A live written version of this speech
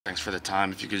Thanks for the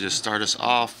time. If you could just start us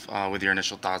off with your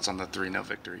initial thoughts on the 3-0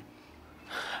 victory.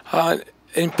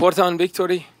 Important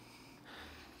victory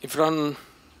in front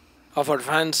of our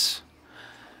fans.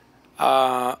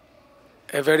 A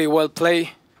very well played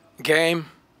game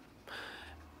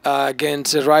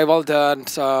against a rival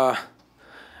that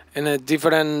in a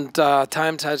different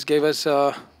times has gave us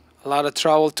a lot of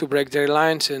trouble to break their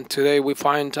lines, and today we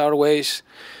find our ways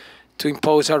to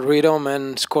impose our rhythm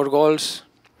and score goals.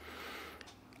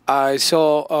 I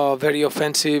saw a very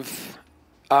offensive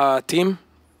team,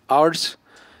 ours.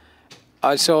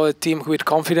 I saw a team with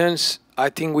confidence. I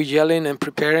think we're yelling and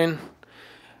preparing.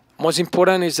 Most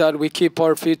important is that we keep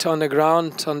our feet on the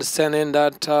ground, understanding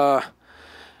that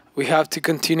we have to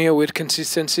continue with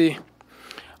consistency.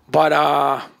 But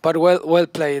well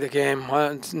played the game.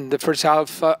 In the first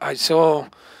half, I saw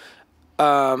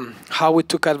how we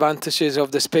took advantages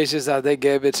of the spaces that they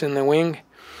gave us in the wing.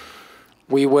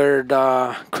 We were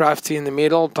crafty in the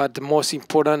middle, but the most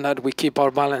important that we keep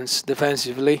our balance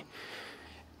defensively.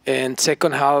 And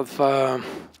second half,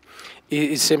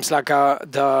 it seems like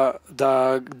the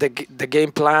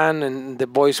game plan and the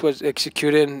boys was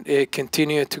executing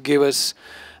continued to give us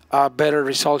better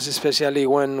results, especially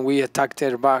when we attacked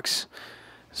their backs.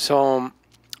 So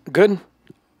good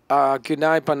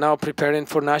night, but now preparing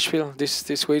for Nashville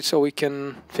this week so we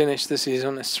can finish the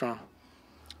season strong.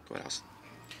 What else?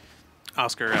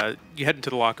 Oscar, you head into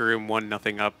the locker room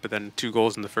 1-0 up, but then 2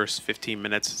 goals in the first 15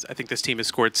 minutes. I think this team has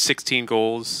scored 16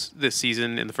 goals this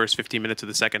season in the first 15 minutes of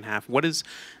the second half. What has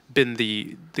been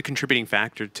the contributing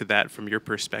factor to that from your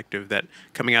perspective, that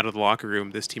coming out of the locker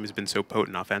room, this team has been so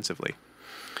potent offensively?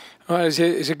 Well,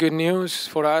 it's a good news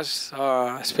for us,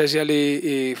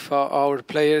 especially if our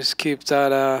players keep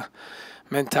that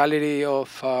mentality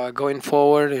of going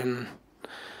forward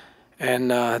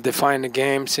and define the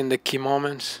games in the key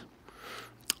moments.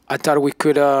 I thought we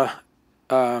could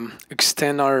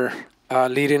extend our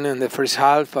leading in the first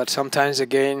half, but sometimes the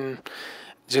game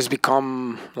just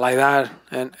become like that,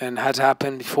 and has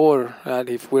happened before.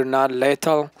 If we're not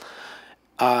lethal,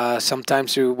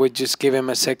 sometimes we just give them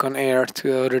a second air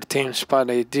to other teams, but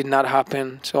it did not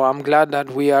happen. So I'm glad that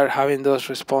we are having those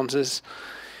responses.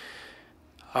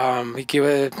 We give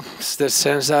us the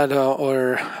sense that,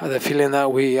 or the feeling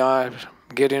that we are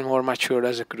getting more mature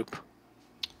as a group.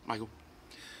 Michael?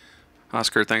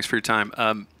 Oscar, thanks for your time.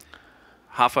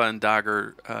 Rafa and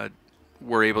Dagur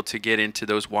were able to get into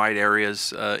those wide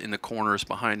areas in the corners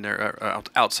behind their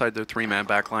outside their 3-man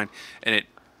back line, and it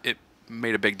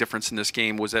made a big difference in this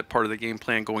game. Was that part of the game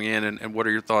plan going in, and what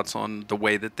are your thoughts on the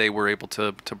way that they were able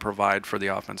to provide for the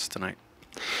offense tonight?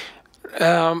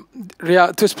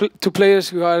 Two players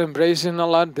who are embracing a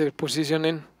lot their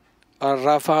positioning.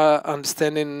 Rafa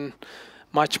understanding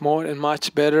much more and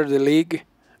much better the league,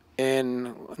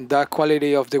 and that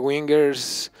quality of the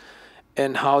wingers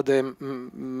and how the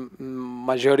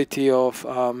majority of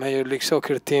Major League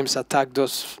Soccer teams attack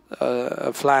those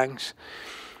flanks.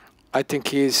 I think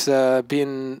he's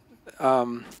been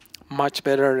much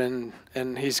better,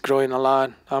 and he's growing a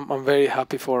lot. I'm very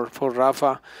happy for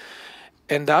Rafa.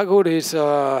 And Dagur is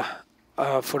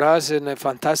for us in a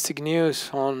fantastic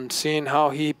news on seeing how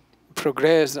he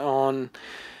progressed on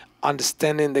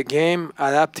understanding the game,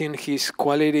 adapting his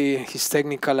quality, his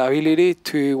technical ability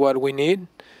to what we need,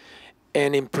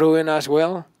 and improving as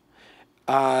well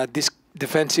these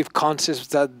defensive concepts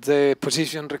that the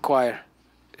position require.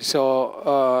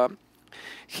 So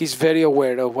he's very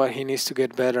aware of what he needs to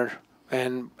get better,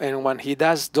 and when he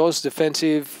does those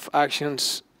defensive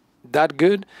actions that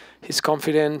good, his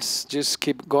confidence just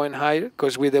keep going higher,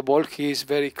 because with the ball he's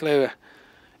very clever,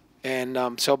 and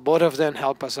so both of them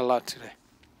help us a lot today.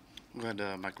 Go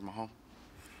ahead, Michael Mahone.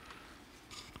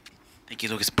 Thank you,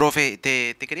 Lucas. Profe,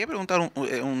 te quería preguntar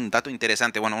un dato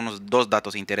interesante, bueno, unos 2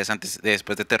 datos interesantes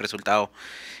después de este resultado.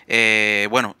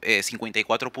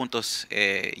 54 puntos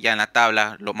ya en la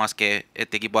tabla, lo más que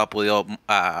este equipo ha podido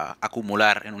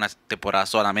acumular en una temporada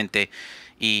solamente,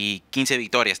 y 15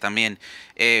 victorias también.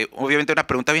 Obviamente una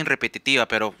pregunta bien repetitiva,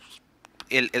 pero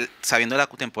sabiendo la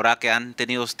temporada que han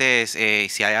tenido ustedes,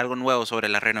 si hay algo nuevo sobre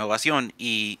la renovación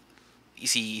y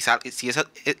si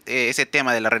ese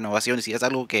tema de la renovación, si es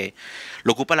algo que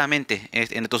lo ocupa la mente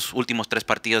en estos últimos 3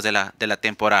 partidos de la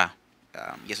temporada.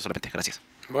 Y eso solamente, gracias.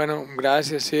 Bueno,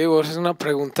 gracias. Sí, es una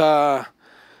pregunta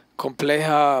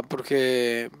compleja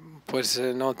porque pues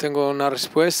no tengo una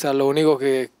respuesta. Lo único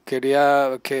que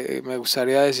me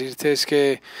gustaría decirte es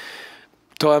que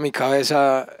toda mi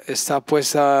cabeza está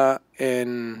puesta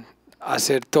en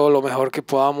hacer todo lo mejor que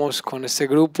podamos con este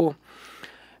grupo,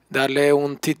 darle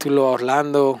un título a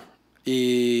Orlando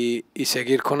y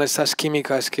seguir con estas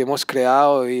químicas que hemos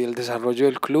creado y el desarrollo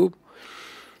del club.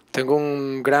 Tengo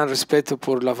un gran respeto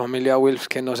por la familia Wilfs,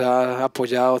 que nos ha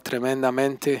apoyado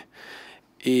tremendamente,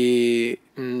 y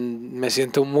me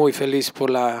siento muy feliz por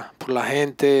la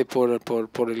gente, por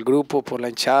el grupo, por la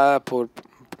hinchada,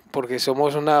 porque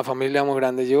somos una familia muy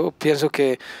grande. Yo pienso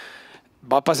que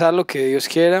va a pasar lo que Dios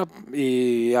quiera,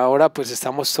 y ahora pues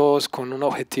estamos todos con un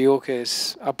objetivo, que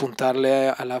es apuntarle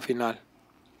a la final.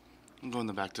 Going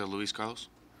back to Luis Carlos.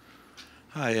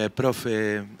 Hi,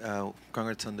 Profe.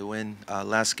 Congrats on the win.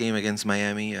 Last game against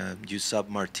Miami, you subbed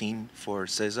Martin for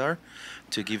Cesar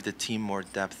to give the team more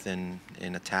depth in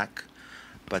attack.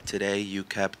 But today you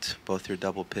kept both your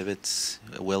double pivots,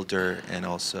 Wilder and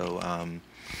also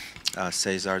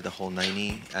Cesar, the whole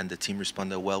 90, and the team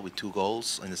responded well with 2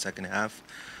 goals in the second half.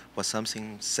 Was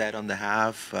something said on the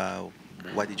half?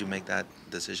 Why did you make that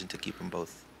decision to keep them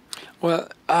both? Well,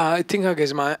 I think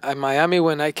against Miami,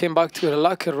 when I came back to the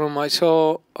locker room, I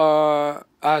saw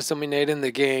us dominating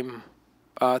the game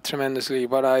tremendously,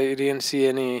 but I didn't see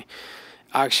any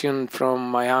action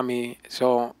from Miami.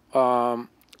 So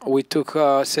we took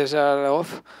Cesar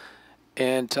off,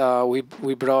 and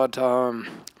we brought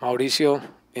Mauricio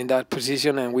in that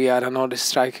position, and we had another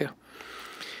striker.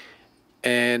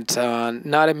 And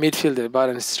not a midfielder, but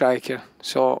a striker.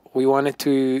 So we wanted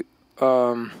to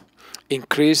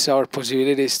increase our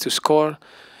possibilities to score,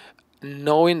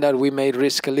 knowing that we may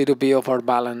risk a little bit of our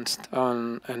balance,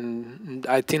 and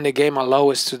I think the game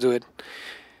allows us to do it.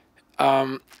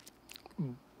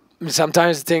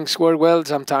 Sometimes things work well,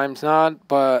 sometimes not,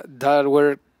 but that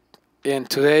worked. And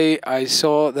today I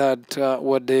saw that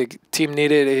what the team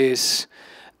needed is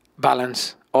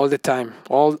balance all the time,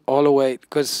 all the way,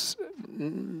 because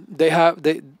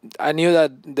I knew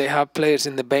that they have players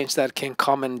in the bench that can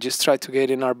come and just try to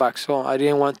get in our back. So I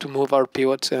didn't want to move our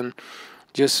pivots and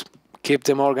just keep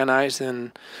them organized,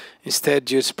 and instead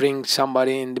just bring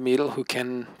somebody in the middle who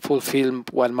can fulfill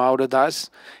what Mauro does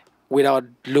without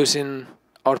losing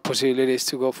our possibilities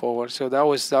to go forward. So that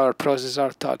was our process,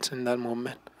 our thoughts in that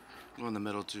moment. Go in the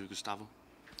middle to Gustavo.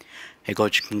 Hey,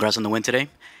 Coach, congrats on the win today.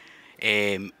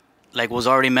 Like was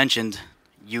already mentioned,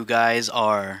 you guys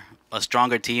are a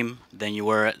stronger team than you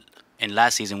were in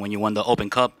last season when you won the Open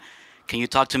Cup. Can you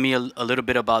talk to me a little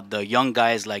bit about the young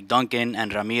guys like Duncan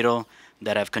and Ramiro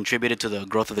that have contributed to the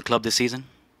growth of the club this season?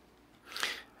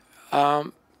 I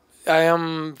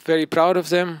am very proud of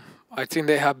them. I think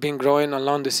they have been growing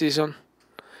along the season.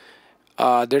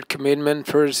 Their commitment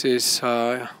first is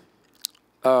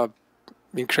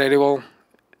incredible.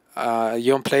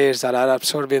 Young players that are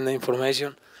absorbing the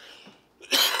information.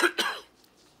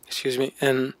 Excuse me.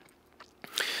 And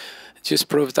just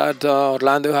prove that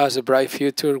Orlando has a bright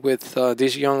future with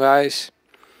these young guys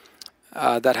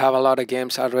that have a lot of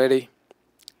games already.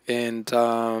 And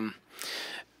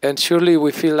surely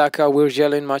we feel like we're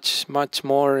gelling much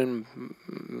more, and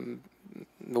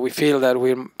we feel that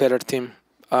we're a better team.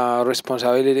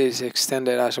 Responsibility is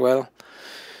extended as well.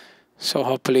 So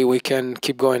hopefully we can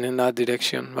keep going in that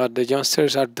direction. But the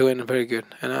youngsters are doing very good,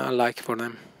 and I like for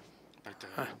them. Back to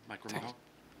Mike Romano.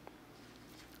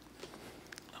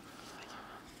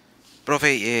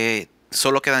 Profe,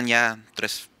 solo quedan ya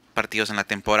 3 partidos en la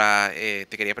temporada.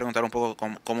 Te quería preguntar un poco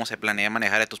cómo se planea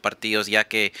manejar estos partidos, ya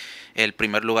que el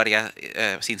primer lugar ya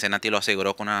Cincinnati lo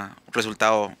aseguró con un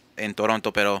resultado en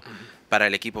Toronto, pero para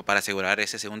el equipo, para asegurar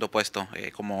ese segundo puesto,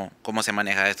 ¿cómo se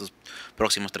maneja estos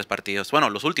próximos 3 partidos? Bueno,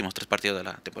 los últimos 3 partidos de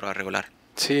la temporada regular.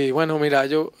 Sí, bueno, mira,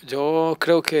 yo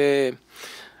creo que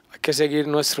hay que seguir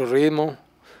nuestro ritmo.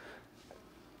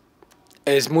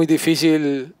 Es muy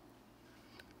difícil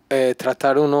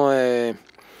tratar uno de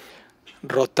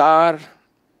rotar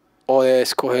o de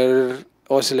escoger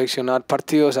o seleccionar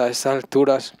partidos a estas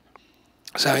alturas,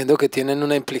 sabiendo que tienen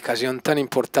una implicación tan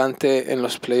importante en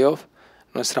los playoffs,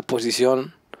 nuestra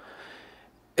posición.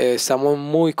 Estamos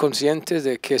muy conscientes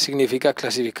de qué significa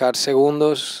clasificar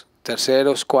segundos,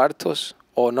 terceros, cuartos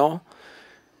o no.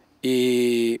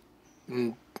 Y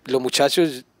los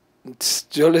muchachos,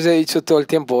 yo les he dicho todo el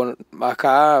tiempo,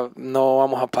 acá no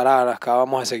vamos a parar, acá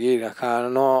vamos a seguir, acá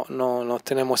no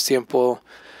tenemos tiempo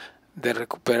de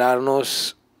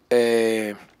recuperarnos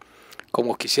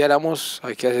como quisiéramos.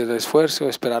 Hay que hacer el esfuerzo,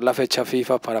 esperar la fecha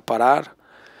FIFA para parar.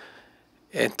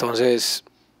 Entonces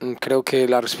creo que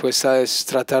la respuesta es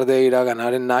tratar de ir a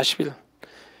ganar en Nashville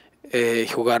y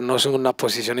jugarnos una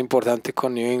posición importante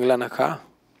con New England acá.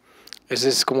 Ese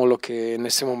es como lo que en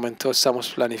este momento estamos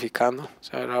planificando.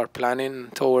 So our planning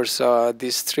towards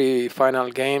these 3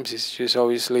 final games is just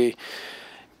obviously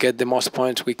get the most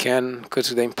points we can,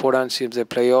 because the importance of the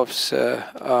playoffs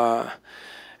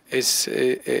is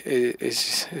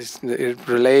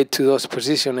related to those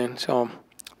positioning. So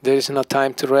there is no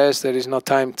time to rest. There is no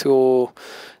time to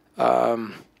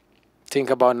think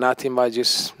about nothing but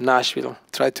just Nashville.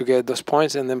 Try to get those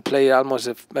points and then play almost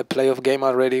a playoff game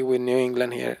already with New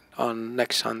England here on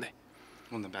next Sunday.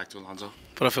 Back to Alonso.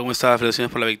 Profe, ¿cómo está?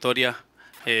 Felicitaciones por la victoria.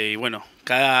 Y bueno,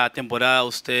 cada temporada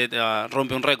usted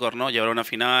rompe un récord, ¿no? Llevar a una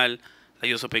final,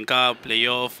 la US Open Cup,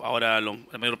 playoff, ahora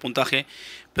el mayor puntaje.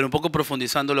 Pero un poco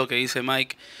profundizando lo que dice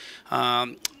Mike,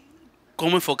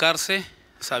 ¿cómo enfocarse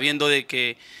sabiendo de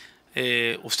que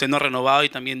usted no ha renovado y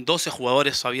también 12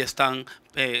 jugadores todavía están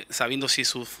sabiendo si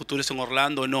su futuro es en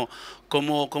Orlando o no?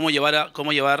 ¿Cómo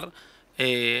llevar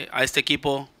a este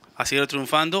equipo a seguir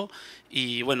triunfando?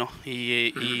 Y bueno,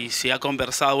 y si ha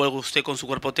conversado algo usted con su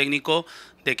cuerpo técnico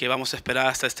de que vamos a esperar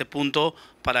hasta este punto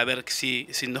para ver si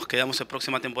nos quedamos en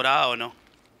próxima temporada o no.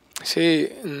 Sí,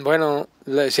 bueno,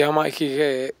 le decía a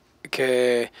Mikey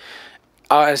que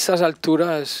a estas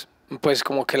alturas, pues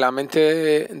como que la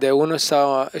mente de uno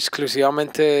está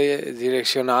exclusivamente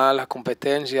direccionada a la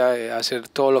competencia, a hacer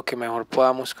todo lo que mejor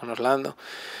podamos con Orlando.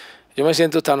 Yo me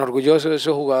siento tan orgulloso de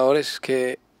esos jugadores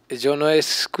que yo no he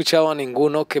escuchado a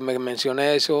ninguno que me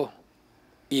mencione eso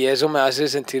y eso me hace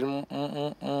sentir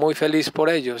muy feliz por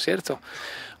ellos, ¿cierto?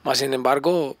 Mas sin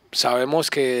embargo, sabemos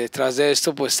que detrás de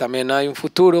esto pues también hay un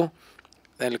futuro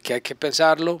en el que hay que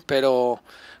pensarlo, pero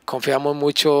confiamos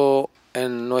mucho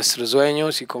en nuestros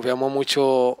dueños y confiamos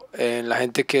mucho en la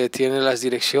gente que tiene las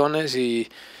direcciones y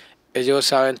ellos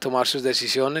saben tomar sus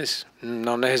decisiones.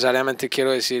 No necesariamente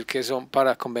quiero decir que son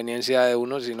para conveniencia de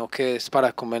uno, sino que es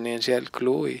para conveniencia del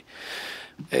club y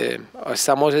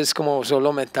estamos es como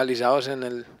solo mentalizados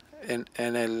en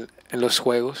los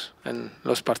juegos, en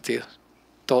los partidos,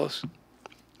 todos.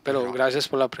 Pero gracias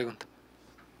por la pregunta.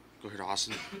 Go ahead,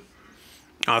 Austin.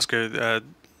 Oscar,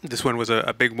 this one was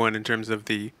a big one in terms of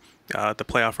the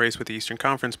playoff race with the Eastern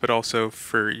Conference, but also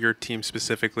for your team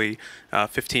specifically.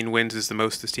 15 wins is the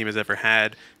most this team has ever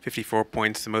had. 54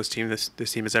 points, the most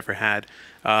this team has ever had.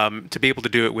 To be able to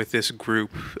do it with this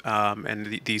group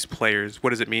and these players,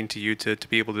 what does it mean to you to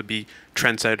be able to be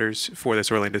trendsetters for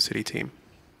this Orlando City team?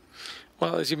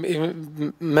 Well, it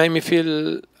made me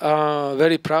feel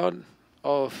very proud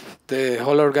of the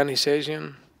whole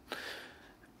organization.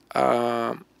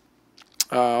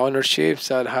 Ownerships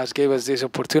that has gave us this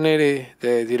opportunity,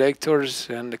 the directors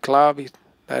and the club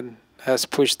that has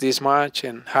pushed this much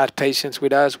and had patience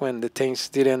with us when the things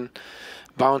didn't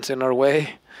bounce in our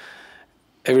way.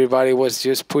 Everybody was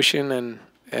just pushing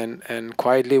and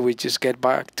quietly we just get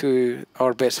back to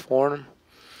our best form.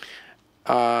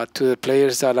 To the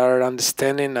players that are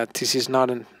understanding that this is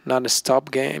not a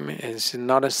stop game, it's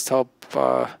not a stop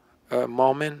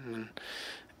moment.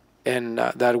 And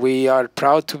that we are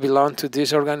proud to belong to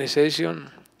this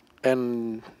organization,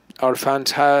 and our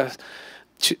fans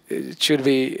should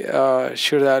be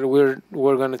sure that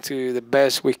we're going to do the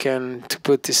best we can to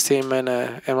put this team in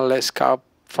a MLS Cup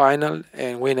final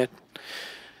and win it.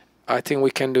 I think we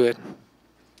can do it.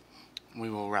 We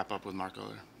will wrap up with Marco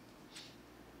there.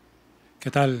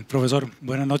 ¿Qué tal, profesor?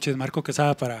 Buenas noches, Marco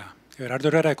Quesada para Everardo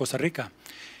Herrera de Costa Rica.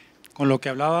 Con lo que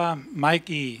hablaba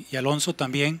Mike y Alonso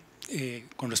también,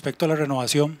 con respecto a la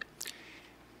renovación,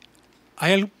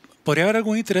 ¿podría haber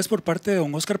algún interés por parte de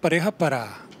don Oscar Pareja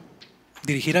para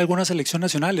dirigir alguna selección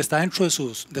nacional? ¿Está dentro de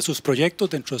sus proyectos,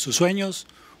 dentro de sus sueños,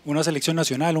 una selección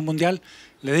nacional, un mundial?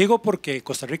 Le digo porque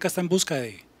Costa Rica está en busca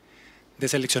de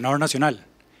seleccionador nacional.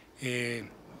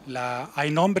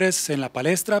 Hay nombres en la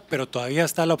palestra, pero todavía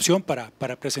está la opción para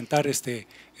presentar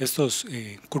estos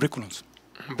currículums.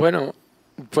 Bueno,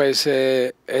 pues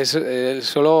el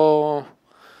solo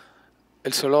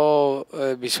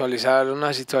visualizar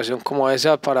una situación como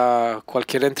esa para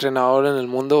cualquier entrenador en el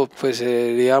mundo pues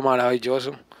sería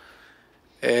maravilloso.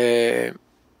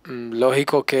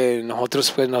 Lógico que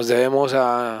nosotros pues nos debemos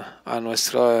a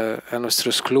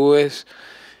nuestros clubes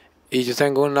y yo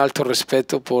tengo un alto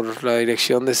respeto por la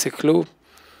dirección de este club,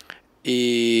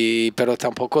 pero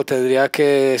tampoco tendría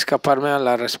que escaparme a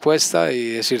la respuesta y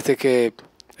decirte que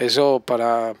eso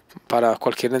para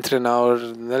cualquier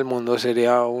entrenador del mundo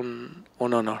sería un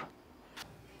honor.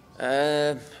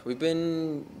 We've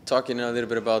been talking a little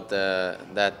bit about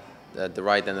that the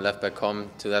right and the left back come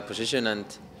to that position and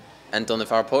on the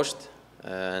far post,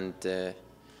 and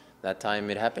that time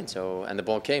it happened. So and the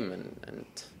ball came and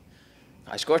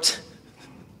I scored.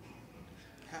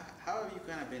 How have you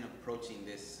kind of been approaching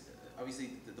this?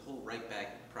 Obviously, the whole right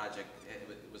back project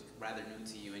was rather new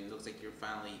to you, and it looks like you're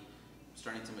finally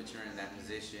starting to mature in that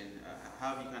position.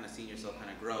 How have you kind of seen yourself kind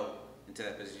of grow into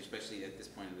that position, especially at this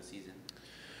point of the season?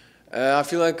 I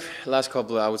feel like last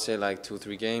couple, I would say like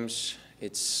 2-3 games,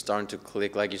 it's starting to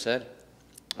click, like you said.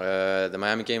 The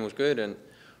Miami game was good, and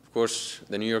of course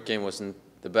the New York game wasn't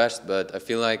the best, but I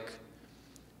feel like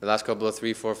the last couple of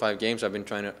 3, 4, 5 games I've been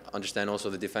trying to understand also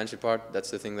the defensive part. That's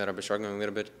the thing that I've been struggling a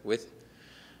little bit with.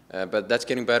 But that's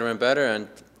getting better and better, and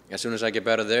as soon as I get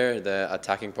better there, the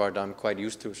attacking part I'm quite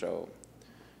used to, so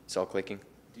it's all clicking.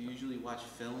 Do you usually watch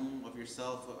film of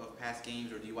yourself of past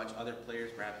games, or do you watch other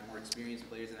players, perhaps more experienced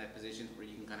players in that position, where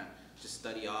you can kind of just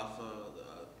study off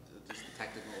just the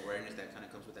tactical awareness that kind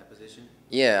of comes with that position?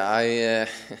 Yeah,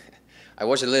 I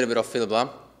watched a little bit of Philip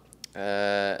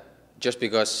Lahm, just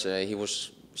because he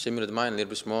was similar to mine, a little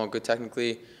bit small, good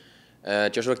technically.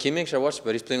 Joshua Kimmich I watched,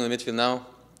 but he's playing in the midfield now.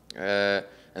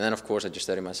 And then of course I just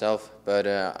study myself. But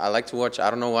I like to watch, I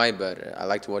don't know why, but I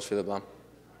like to watch Philip Lahm.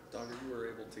 Dagur,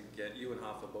 you and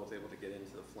Rafa both able to get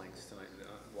into the flanks tonight,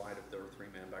 wide of their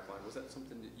three-man back line. Was that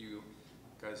something that you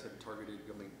guys had targeted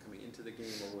coming into the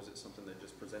game, or was it something that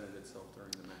just presented itself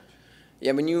during the match?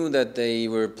 Yeah, we knew that they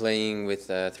were playing with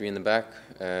 3 in the back,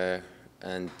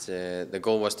 and the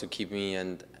goal was to keep me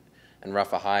and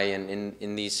Rafa high, and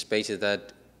in these spaces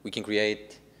that we can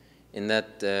create in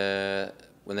that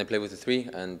when they play with the 3,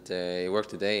 and it worked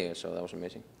today, so that was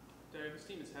amazing. This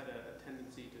team has had a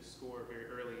tendency to score very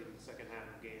early in the second half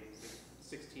of games.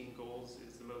 16 goals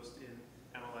is the most in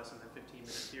MLS in that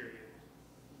 15-minute period.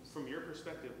 From your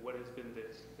perspective, what has been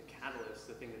the catalyst,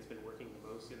 the thing that's been working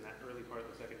the most in that early part of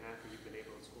the second half where you've been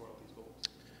able to score all these goals?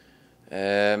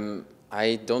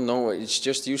 I don't know. It's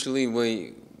just usually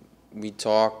we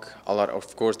talk a lot,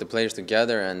 of course, the players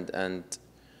together and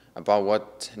about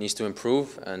what needs to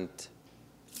improve, and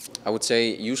I would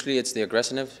say usually it's the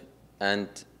aggressiveness, and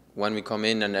when we come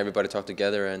in and everybody talk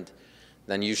together, and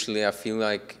then usually I feel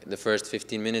like the first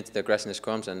 15 minutes the aggressiveness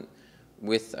comes, and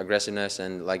with aggressiveness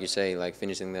and like you say, like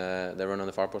finishing the run on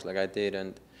the far post like I did,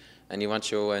 and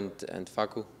Ivancho and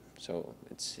Facu, so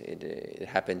it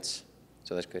happens,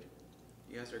 so that's good.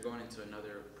 You guys are going into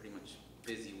another pretty much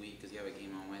busy week because you have a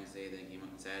game on Wednesday, then a game on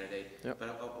Saturday. Yep. But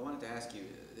I wanted to ask you,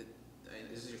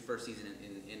 this is your first season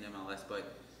in MLS,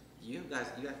 but you guys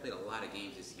played a lot of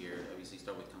games this year. Obviously, you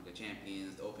start with Conca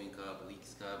Champions, the Open Cup,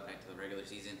 Leagues Cup, back to the regular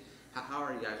season. How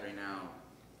are you guys right now,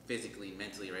 physically,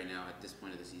 mentally, right now at this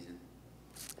point of the season?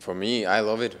 For me, I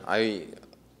love it.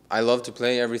 I love to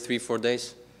play every 3-4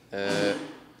 days.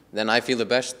 Then I feel the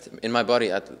best in my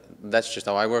body. That's just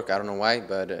how I work. I don't know why,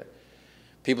 but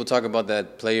people talk about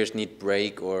that players need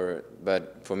break,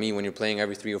 but for me, when you're playing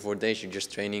every 3 or 4 days, you're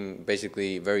just training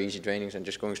basically very easy trainings and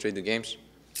just going straight to games.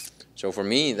 So for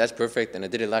me, that's perfect, and I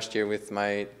did it last year with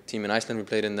my team in Iceland. We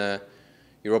played in the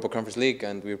Europa Conference League,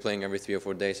 and we were playing every 3 or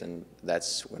 4 days, and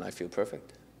that's when I feel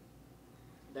perfect.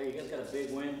 There, you guys got a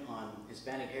big win on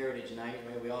Hispanic Heritage Night,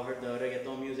 right? We all heard the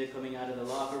reggaeton music coming out of the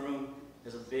locker room.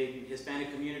 There's a big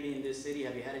Hispanic community in this city.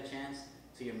 Have you had a chance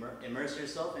to immerse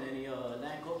yourself in any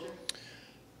Latin culture?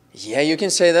 Yeah, you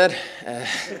can say that.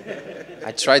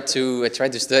 I tried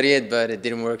to study it, but it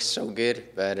didn't work so good.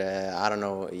 But I don't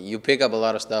know. You pick up a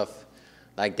lot of stuff,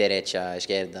 like derecha,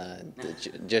 izquierda,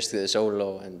 just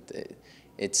solo, and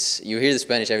you hear the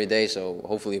Spanish every day. So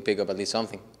hopefully you pick up at least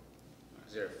something.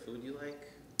 Is there a food you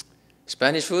like?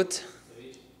 Spanish food?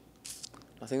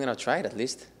 Nothing that I've tried, at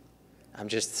least. I'm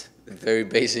just very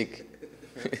basic.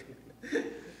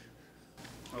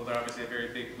 Well, they're obviously a very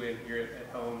big win here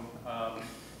at home.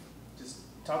 Just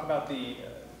talk about the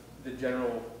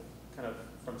general kind of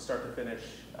from start to finish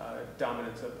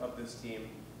dominance of this team,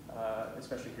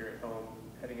 especially here at home,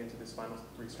 heading into this final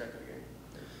 3 stretch of the game.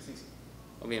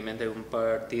 Obviamente un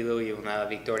partido y una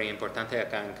victoria importante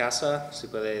acá en casa. Se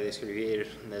puede describir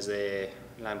desde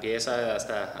la empieza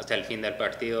hasta el fin del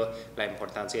partido la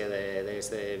importancia de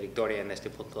esta victoria en este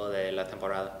punto de la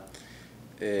temporada.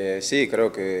 Sí,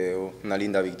 creo que una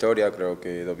linda victoria, creo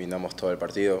que dominamos todo el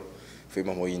partido,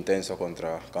 fuimos muy intensos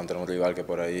contra un rival que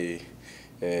por ahí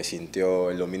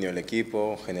sintió el dominio del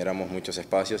equipo, generamos muchos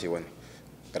espacios y bueno,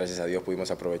 gracias a Dios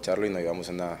pudimos aprovecharlo y nos llevamos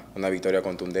una victoria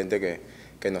contundente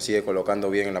que nos sigue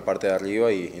colocando bien en la parte de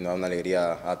arriba y nos da una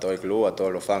alegría a todo el club, a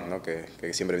todos los fans, ¿no?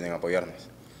 que siempre vienen a apoyarnos.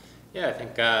 Yeah, I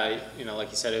think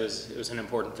like you said, it was an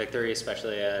important victory,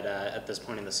 especially at this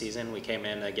point in the season. We came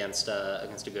in against a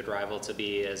good rival to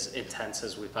be as intense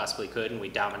as we possibly could, and we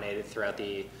dominated throughout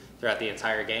the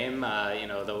entire game.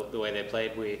 The way they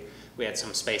played, we had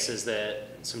some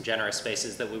generous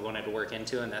spaces that we wanted to work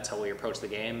into, and that's how we approached the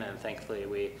game. And thankfully,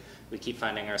 we keep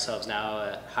finding ourselves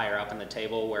now higher up in the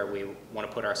table where we want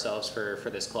to put ourselves for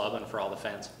this club and for all the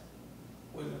fans.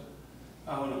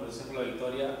 Bueno, gracias por la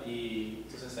victoria y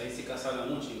tus estadísticas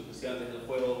hablan mucho, inclusive antes del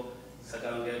juego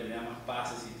sacaron que tenía más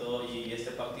pases y todo, y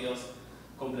este partido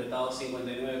completado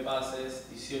 59 pases,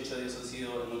 18 de esos han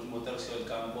sido en el último tercio del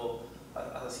campo,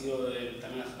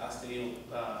 también has tenido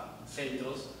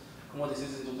centros. ¿Cómo te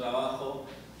sientes en tu trabajo,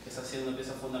 que está siendo una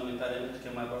pieza fundamental en el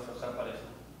esquema de forjar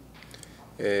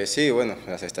pareja? Sí, bueno,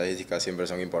 las estadísticas siempre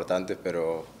son importantes,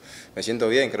 pero me siento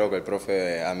bien. Creo que el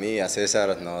profe a mí y a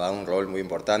César nos da un rol muy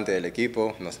importante del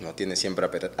equipo, nos tiene siempre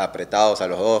apretados a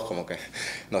los dos, como que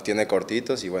nos tiene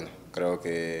cortitos y bueno, creo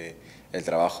que el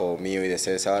trabajo mío y de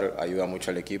César ayuda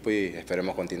mucho al equipo y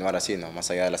esperemos continuar así, ¿no? Más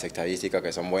allá de las estadísticas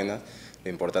que son buenas, lo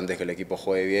importante es que el equipo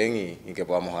juegue bien y que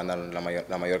podamos ganar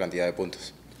la mayor cantidad de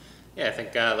puntos. Yeah, I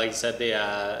think, like you said, the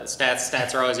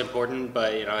stats are always important,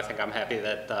 but I think I'm happy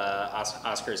that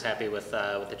Oscar is happy with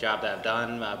the job that I've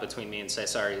done between me and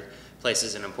Cesar. He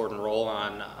places an important role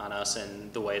on us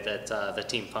and the way that the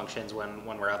team functions when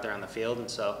we're out there on the field,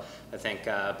 and so I think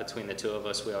between the two of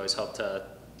us, we always hope to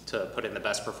put in the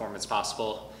best performance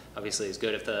possible. Obviously, it's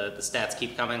good if the stats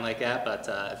keep coming like that, but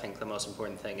I think the most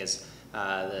important thing is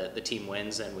the team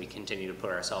wins and we continue to put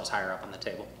ourselves higher up on the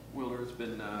table. Wilder, it's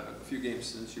been a few games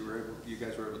since you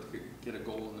guys were able to get a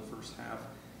goal in the first half.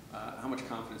 How much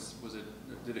confidence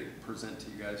did it present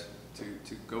to you guys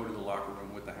to go to the locker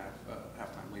room with the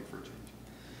halftime lead for a change?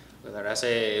 Pues ahora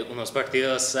hace unos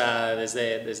partidos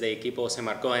desde equipo se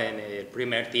marcó en el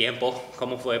primer tiempo.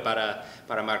 ¿Cómo fue para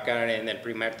marcar en el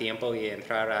primer tiempo y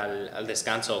entrar al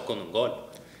descanso con un gol?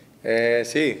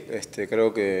 Sí,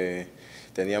 creo que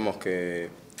teníamos que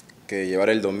llevar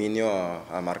el dominio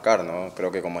a marcar, ¿no?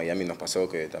 Creo que con Miami nos pasó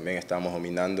que también estábamos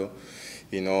dominando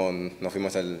y no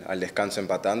fuimos al descanso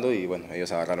empatando y bueno,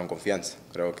 ellos agarraron confianza.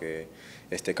 Creo que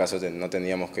este caso no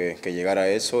teníamos que llegar a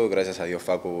eso. Gracias a Dios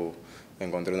Facu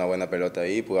encontré una buena pelota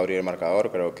ahí, pude abrir el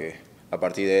marcador. Creo que a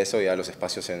partir de eso ya los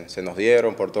espacios se nos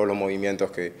dieron por todos los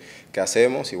movimientos que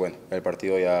hacemos y bueno, el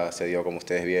partido ya se dio como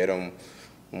ustedes vieron,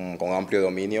 con amplio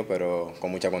dominio pero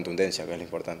con mucha contundencia, que es lo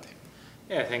importante.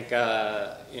 Yeah, I think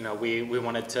we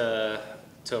wanted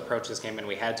to approach this game, and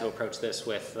we had to approach this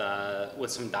with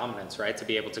some dominance, right? To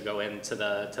be able to go into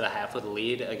the half with a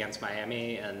lead against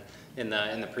Miami, and in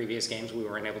the previous games we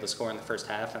weren't able to score in the first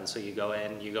half, and so you go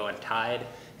in tied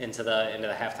into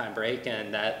the halftime break,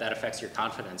 and that affects your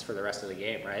confidence for the rest of the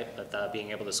game, right? But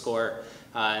being able to score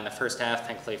in the first half,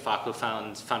 thankfully Facu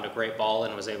found a great ball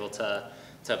and was able to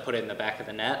put it in the back of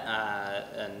the net,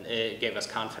 and it gave us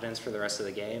confidence for the rest of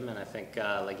the game. And I think,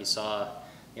 like you saw,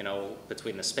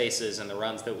 between the spaces and the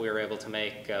runs that we were able to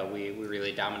make, we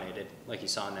really dominated, like you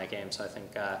saw in that game. So I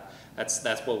think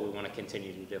that's what we want to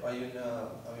continue to do. Hay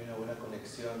una buena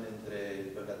conexión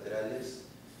entre los laterales,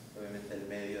 obviamente el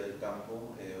medio del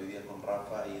campo, hoy día con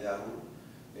Rafa y Dagur.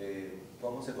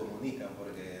 ¿Cómo se comunican?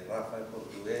 Porque Rafa es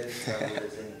portugués, Dagur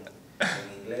es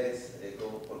en inglés,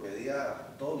 porque hoy día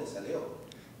todo le salió.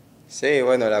 Sí,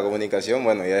 bueno, la comunicación,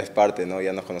 bueno, ya es parte, ¿no?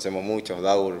 Ya nos conocemos mucho.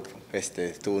 Dagur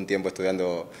estuvo un tiempo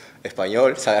estudiando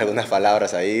español, sabe algunas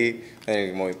palabras ahí,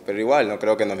 pero igual, ¿no?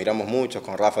 Creo que nos miramos mucho.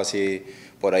 Con Rafa sí,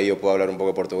 por ahí yo puedo hablar un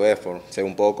poco portugués, sé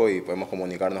un poco y podemos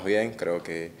comunicarnos bien. Creo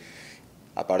que,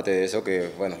 aparte de eso, que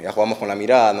bueno, ya jugamos con la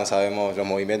mirada, no sabemos los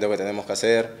movimientos que tenemos que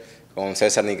hacer. Con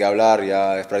César ni que hablar,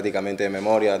 ya es prácticamente de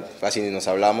memoria, casi ni nos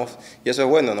hablamos. Y eso es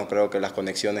bueno, ¿no? Creo que las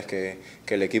conexiones que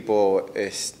el equipo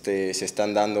se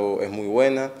están dando es muy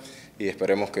buena y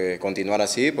esperemos que continuar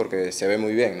así porque se ve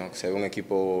muy bien, ¿no? Se ve un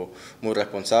equipo muy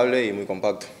responsable y muy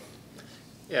compacto.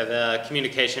 Yeah, the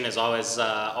communication is always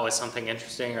something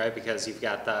interesting, right? Because you've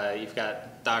got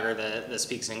Dagur that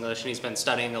speaks English and he's been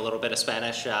studying a little bit of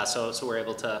Spanish, so we're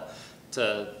able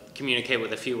to communicate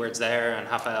with a few words there, and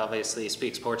Rafael obviously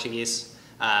speaks Portuguese.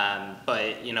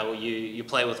 But you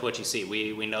play with what you see.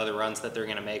 We know the runs that they're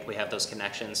going to make. We have those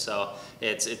connections, so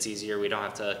it's easier. We don't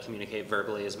have to communicate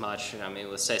verbally as much. I mean,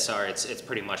 with Cesar, it's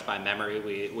pretty much by memory.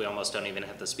 We almost don't even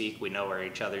have to speak. We know where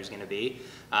each other's going to be.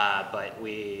 But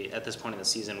at this point in the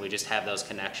season, we just have those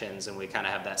connections, and we kind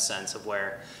of have that sense of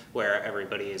where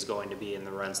everybody is going to be in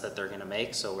the runs that they're going to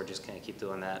make. So we're just going to keep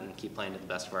doing that and keep playing to the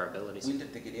best of our abilities. Wilder,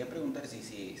 te quería preguntar si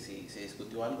se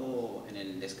discutió algo en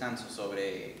el descanso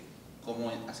sobre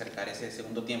cómo acercar ese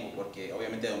segundo tiempo, porque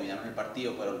obviamente dominaron el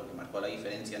partido, pero lo que marcó la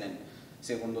diferencia en el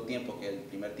segundo tiempo que el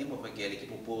primer tiempo fue que el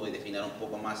equipo pudo definir un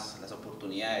poco más las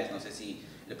oportunidades. No sé si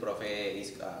el profe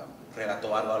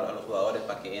relató algo a los jugadores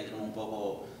para que entren un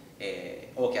poco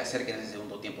o que acerquen ese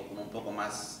segundo tiempo con un poco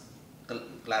más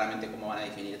claramente cómo van a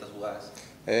definir estas jugadas.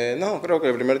 No, creo que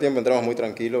el primer tiempo entramos muy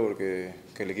tranquilo porque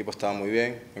el equipo estaba muy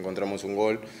bien, encontramos un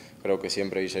gol. Creo que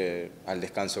siempre hice al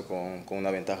descanso con una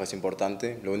ventaja, es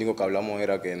importante. Lo único que hablamos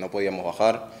era que no podíamos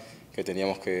bajar, que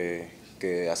teníamos que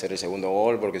hacer el segundo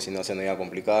gol porque si no se nos iba a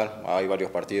complicar. Hay varios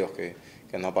partidos que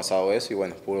no ha pasado eso y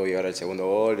bueno, pudo llegar el segundo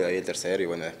gol y ahí el tercero y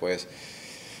bueno, después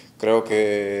creo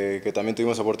que también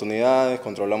tuvimos oportunidades,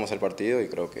 controlamos el partido y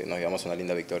creo que nos llevamos una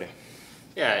linda victoria.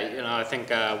 Yeah, I think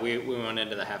we went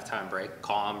into the halftime break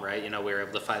calm, right? We were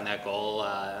able to find that goal,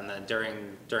 and then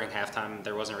during halftime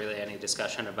there wasn't really any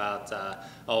discussion about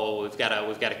we've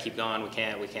got to keep going. We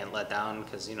can't let down,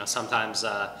 because sometimes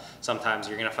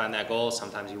you're going to find that goal,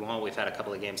 sometimes you won't. We've had a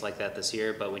couple of games like that this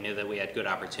year, but we knew that we had good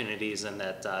opportunities and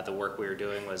that the work we were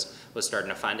doing was starting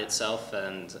to find itself.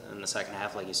 And in the second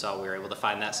half, like you saw, we were able to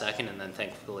find that second, and then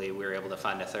thankfully we were able to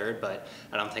find a third. But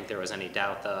I don't think there was any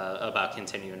doubt about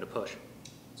continuing to push.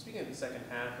 Speaking of the second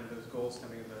half and those goals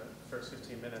coming in the first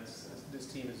 15 minutes, this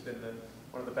team has been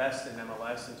one of the best in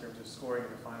MLS in terms of scoring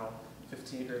in the final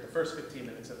 15 or the first 15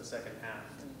 minutes of the second half.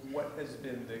 What has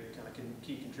been the kind of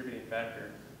key contributing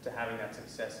factor to having that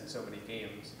success in so many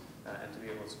games and to be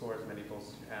able to score as many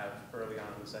goals as you have early on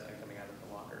in the second coming out of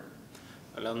the locker room?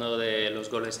 Hablando de los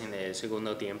goles en el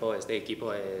segundo tiempo, este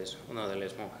equipo es uno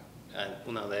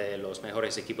de los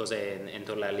mejores equipos en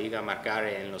toda la liga. Marcar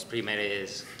en los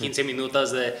primeros 15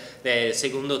 minutos de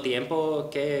segundo tiempo,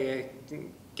 ¿qué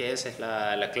es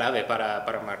la clave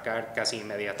para marcar casi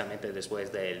inmediatamente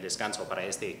después del descanso para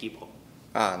este equipo?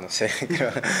 No sé,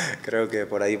 creo que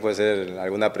por ahí puede ser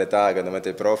alguna apretada que nos mete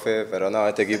el profe, pero no,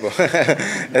 este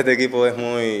equipo es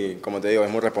muy, como te digo, es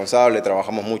muy responsable,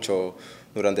 trabajamos mucho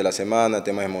durante la semana,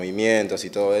 temas de movimientos y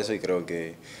todo eso, y creo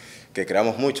que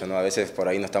creamos mucho, ¿no? A veces por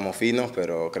ahí no estamos finos,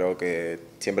 pero creo que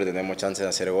siempre tenemos chance de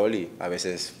hacer gol y a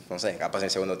veces, no sé, capaz en el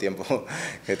segundo tiempo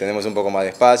que tenemos un poco más de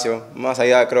espacio. Más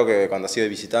allá, creo que cuando ha sido de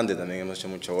visitante también hemos hecho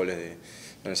muchos goles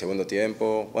en el segundo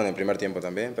tiempo, bueno, en el primer tiempo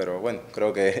también, pero bueno,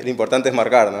 creo que lo importante es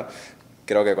marcar, ¿no?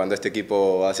 Creo que cuando este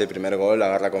equipo hace el primer gol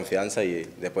agarra confianza y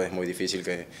después es muy difícil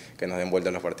que nos den vuelta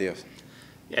en los partidos.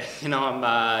 Yeah, I'm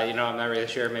not really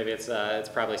sure. Maybe it's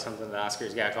probably something that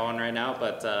Oscar's got going right now.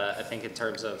 But I think in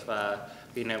terms of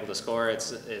being able to score,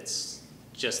 it's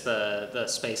just the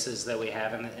spaces that we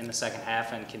have in the second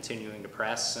half and continuing to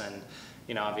press.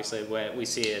 And obviously we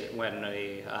see it when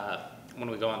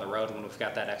we go on the road, when we've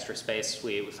got that extra space,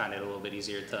 we find it a little bit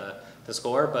easier to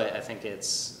score. But I think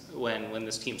it's when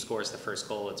this team scores the first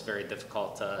goal, it's very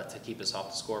difficult to keep us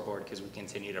off the scoreboard, because we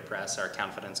continue to press, our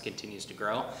confidence continues to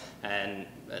grow, and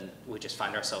we just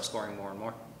find ourselves scoring more and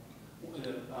more.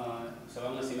 Se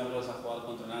van a asignar a jugar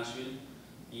contra Nashville,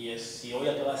 y si hoy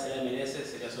acaba de ser MLS,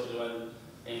 sería su rival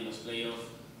en los playoffs.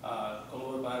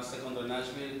 ¿Cómo prepararse contra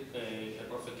Nashville? El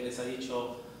profe, ¿qué les ha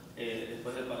dicho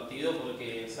después del partido?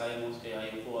 Porque sabemos que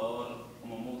hay un jugador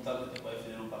como McGuire que puede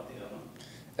definir un partido, ¿no?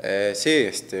 Sí,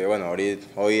 bueno,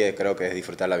 hoy creo que es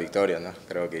disfrutar la victoria, ¿no?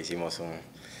 Creo que hicimos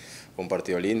un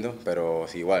partido lindo, pero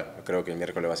igual, creo que el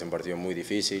miércoles va a ser un partido muy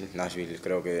difícil. Nashville,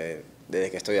 creo que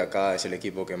desde que estoy acá es el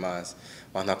equipo que más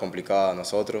nos ha complicado a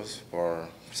nosotros,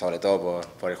 sobre todo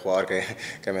por el jugador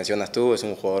que mencionas tú. Es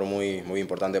un jugador muy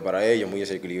importante para ellos, muy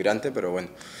desequilibrante, pero bueno,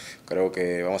 creo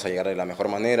que vamos a llegar de la mejor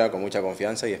manera, con mucha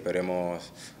confianza, y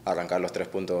esperemos arrancar los 3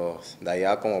 puntos de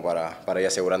allá como para ir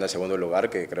asegurando el segundo lugar,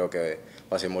 que creo que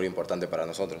va a ser muy importante para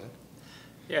nosotros, ¿no?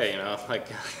 Yeah,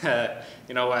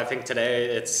 I think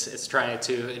today it's trying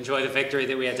to enjoy the victory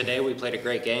that we had today. We played a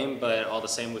great game, but all the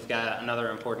same, we've got another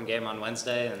important game on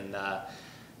Wednesday, and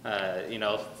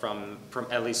from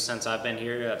at least since I've been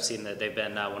here, I've seen that they've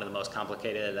been one of the most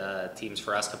complicated teams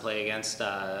for us to play against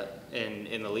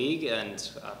in the league, and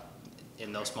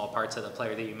in those small parts of the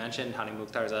player that you mentioned,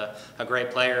 McGuire is a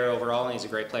great player overall, and he's a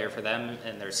great player for them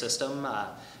and their system.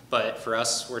 But for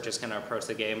us, we're just going to approach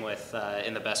the game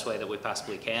in the best way that we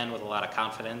possibly can, with a lot of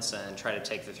confidence, and try to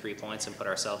take the 3 points and put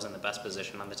ourselves in the best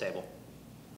position on the table.